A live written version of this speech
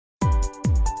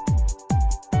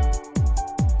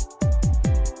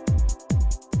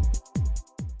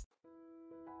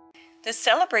The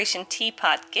Celebration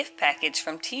Teapot gift package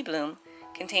from Teabloom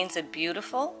contains a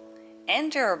beautiful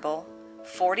and durable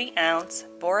 40-ounce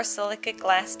borosilicate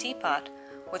glass teapot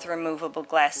with removable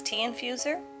glass tea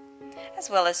infuser, as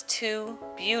well as 2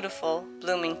 beautiful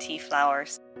blooming tea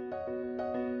flowers.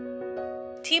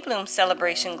 Teabloom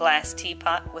Celebration Glass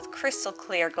Teapot with crystal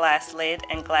clear glass lid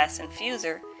and glass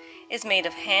infuser is made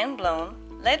of hand-blown,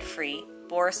 lead-free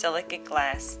borosilicate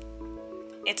glass.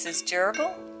 It's as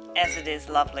durable as it is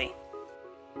lovely.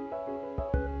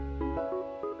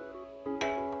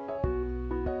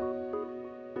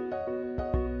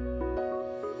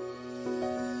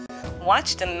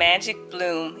 Watch the magic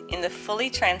bloom in the fully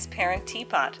transparent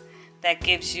teapot that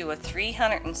gives you a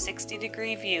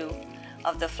 360-degree view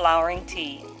of the flowering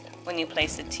tea when you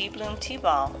place a Teabloom tea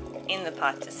ball in the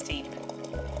pot to steep.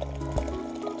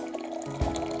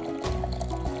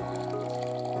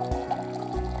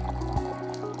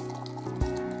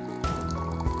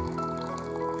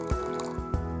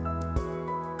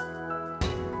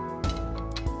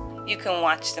 You can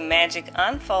watch the magic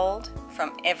unfold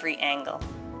from every angle.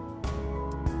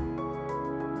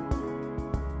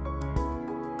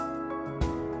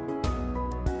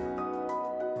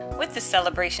 With the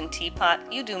Celebration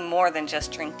Teapot, you do more than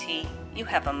just drink tea. You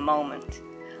have a moment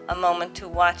to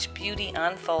watch beauty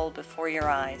unfold before your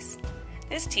eyes.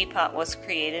 This teapot was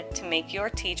created to make your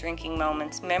tea drinking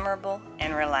moments memorable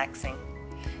and relaxing.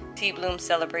 Teabloom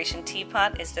Celebration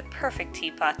Teapot is the perfect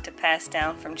teapot to pass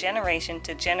down from generation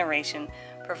to generation,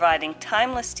 providing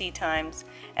timeless tea times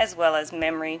as well as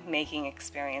memory-making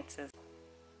experiences.